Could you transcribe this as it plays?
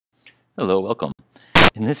Hello, welcome.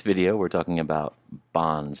 In this video, we're talking about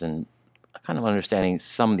bonds and kind of understanding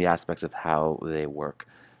some of the aspects of how they work.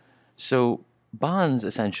 So, bonds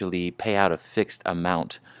essentially pay out a fixed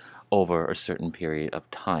amount over a certain period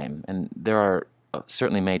of time. And there are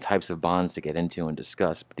certainly many types of bonds to get into and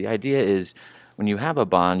discuss. But the idea is when you have a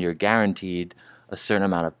bond, you're guaranteed a certain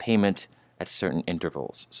amount of payment at certain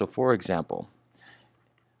intervals. So, for example,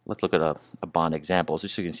 let's look at a bond example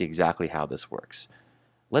just so you can see exactly how this works.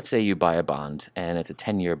 Let's say you buy a bond and it's a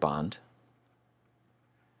 10-year bond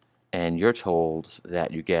and you're told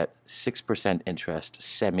that you get 6% interest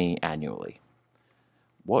semi-annually.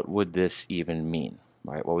 What would this even mean,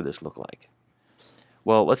 right? What would this look like?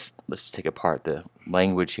 Well, let's take apart the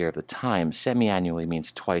language here of the time. Semi-annually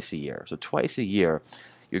means twice a year. So twice a year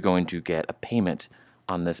you're going to get a payment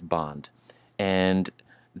on this bond. And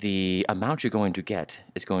the amount you're going to get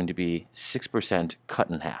is going to be 6% cut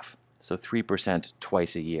in half. So 3%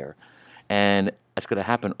 twice a year. And that's going to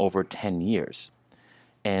happen over 10 years.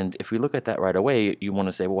 And if we look at that right away, you want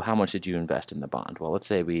to say, well, how much did you invest in the bond? Well, let's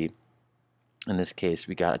say in this case,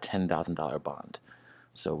 we got a $10,000 bond.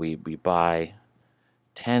 So we buy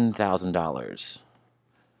 $10,000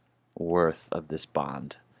 worth of this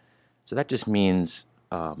bond. So that just means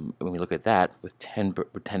when we look at that with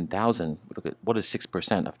 10,000, we look at what is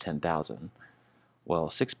 6% of 10,000? Well,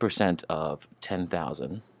 6% of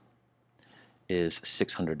 10,000 is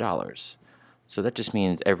 $600. So that just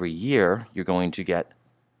means every year you're going to get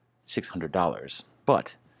 $600.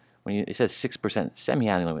 But when it says 6%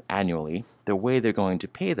 semi-annually, the way they're going to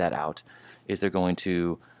pay that out is they're going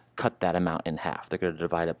to cut that amount in half. They're going to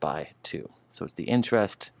divide it by 2. So it's the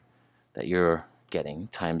interest that you're getting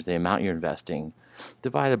times the amount you're investing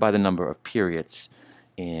divided by the number of periods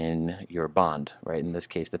in your bond, right? In this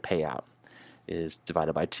case, the payout is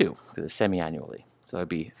divided by 2 because it's semi-annually. So that'd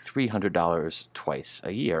be $300 twice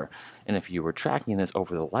a year. And if you were tracking this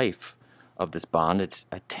over the life of this bond, it's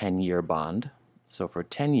a 10-year bond. So for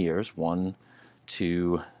 10 years, 1,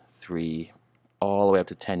 2, 3, all the way up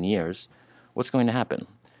to 10 years, what's going to happen?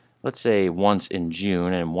 Let's say once in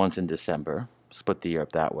June and once in December, split the year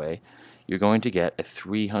up that way, you're going to get a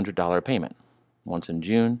 $300 payment. Once in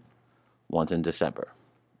June, once in December.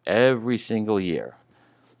 Every single year,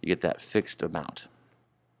 you get that fixed amount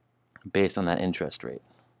based on that interest rate.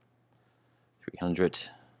 300,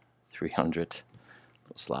 300, a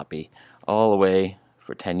little sloppy, all the way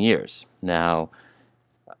for 10 years. Now,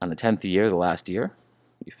 on the 10th year, the last year,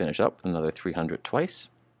 you finish up with another 300 twice.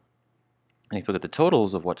 And if you look at the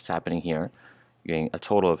totals of what's happening here, you're getting a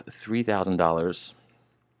total of $3,000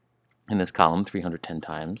 in this column, 310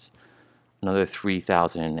 times. Another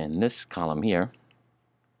 3,000 in this column here.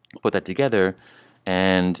 Put that together,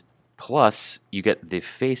 and plus you get the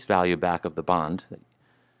face value back of the bond that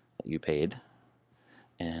you paid,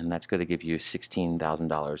 and that's going to give you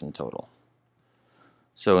 $16,000 in total.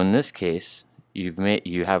 So in this case,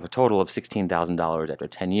 you have a total of $16,000 after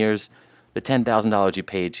 10 years, the $10,000 you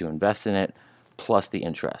paid to invest in it, plus the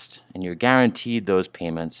interest, and you're guaranteed those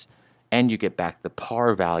payments, and you get back the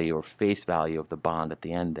par value or face value of the bond at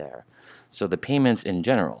the end there. So the payments in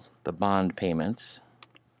general, the bond payments,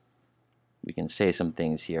 we can say some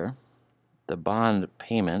things here. The bond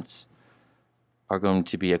payments are going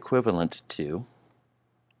to be equivalent to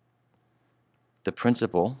the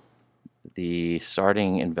principal, the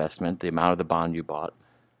starting investment, the amount of the bond you bought,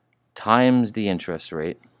 times the interest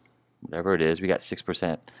rate, whatever it is. We got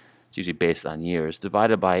 6%. It's usually based on years,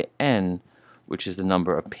 divided by n, which is the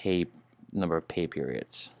number of pay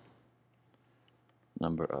periods.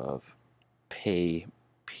 Number of pay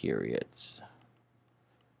periods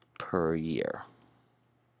per year.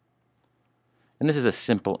 And this is a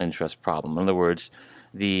simple interest problem. In other words,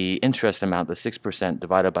 the interest amount, the 6%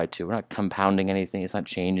 divided by 2, we're not compounding anything, it's not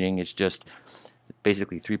changing, it's just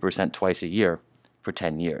basically 3% twice a year for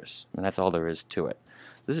 10 years. And that's all there is to it.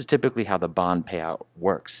 This is typically how the bond payout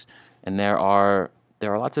works. And there are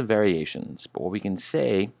lots of variations, but what we can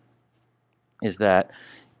say is that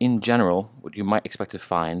in general, what you might expect to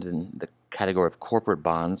find in the category of corporate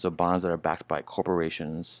bonds, so bonds that are backed by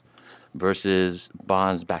corporations, versus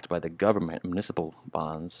bonds backed by the government, municipal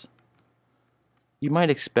bonds, you might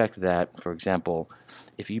expect that, for example,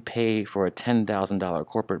 if you pay for a $10,000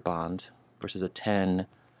 corporate bond versus a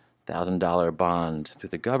 $10,000 bond through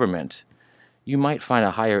the government, you might find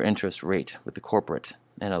a higher interest rate with the corporate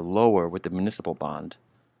and a lower with the municipal bond.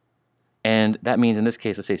 And that means in this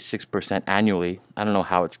case, let's say 6% annually. I don't know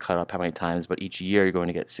how it's cut up, how many times, but each year you're going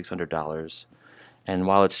to get $600. And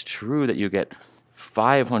while it's true that you get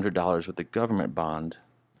 $500 with the government bond,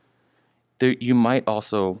 you might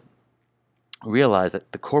also realize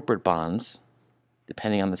that the corporate bonds,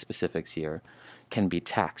 depending on the specifics here, can be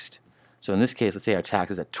taxed. So in this case, let's say our tax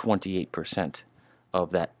is at 28%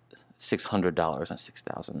 of that $600, not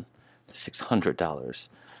 $6,000, $600.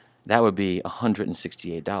 That would be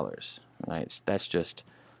 $168, right? That's just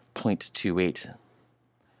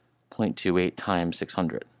 0.28 times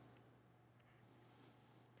 600.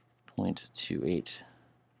 0.28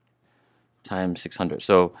 times 600.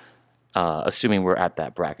 So assuming we're at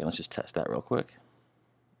that bracket, let's just test that real quick.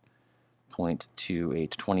 0.28,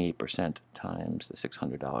 28% times the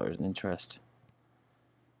 $600 in interest.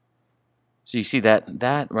 So you see that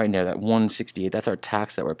right there, that 168, that's our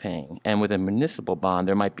tax that we're paying. And with a municipal bond,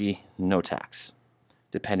 there might be no tax,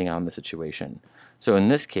 depending on the situation. So in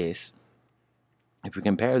this case, if we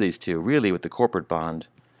compare these two, really with the corporate bond,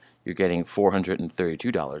 you're getting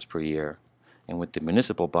 $432 per year. And with the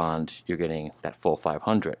municipal bond, you're getting that full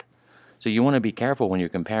 $500. So you want to be careful when you're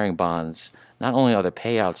comparing bonds. Not only are the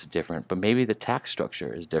payouts different, but maybe the tax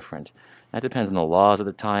structure is different. That depends on the laws at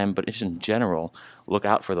the time, but just in general, look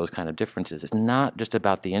out for those kind of differences. It's not just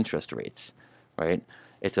about the interest rates, right?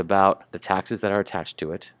 It's about the taxes that are attached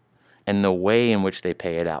to it and the way in which they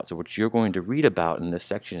pay it out. So what you're going to read about in this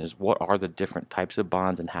section is what are the different types of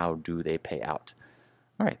bonds and how do they pay out.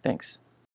 All right, thanks.